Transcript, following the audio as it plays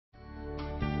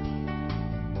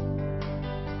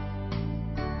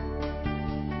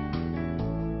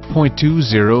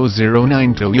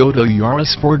5.2009 Toyota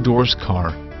Yaris 4 doors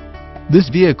car. This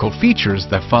vehicle features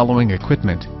the following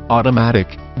equipment: automatic,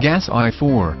 gas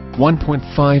I4,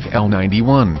 1.5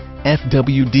 L91,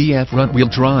 FWD front-wheel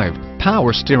drive,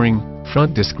 power steering,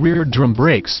 front disc rear drum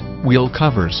brakes, wheel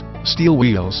covers, steel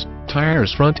wheels,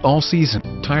 tires front all-season,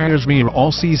 tires rear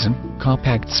all-season,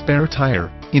 compact spare tire,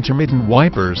 intermittent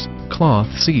wipers, cloth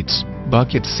seats,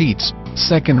 bucket seats,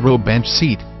 second row bench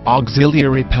seat,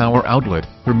 auxiliary power outlet,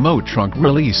 remote trunk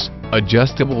release,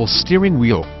 adjustable steering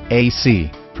wheel,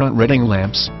 AC, front reading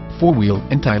lamps, four-wheel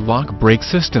anti-lock brake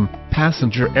system,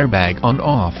 passenger airbag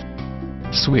on-off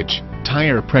switch,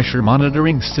 tire pressure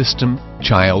monitoring system,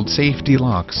 child safety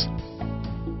locks,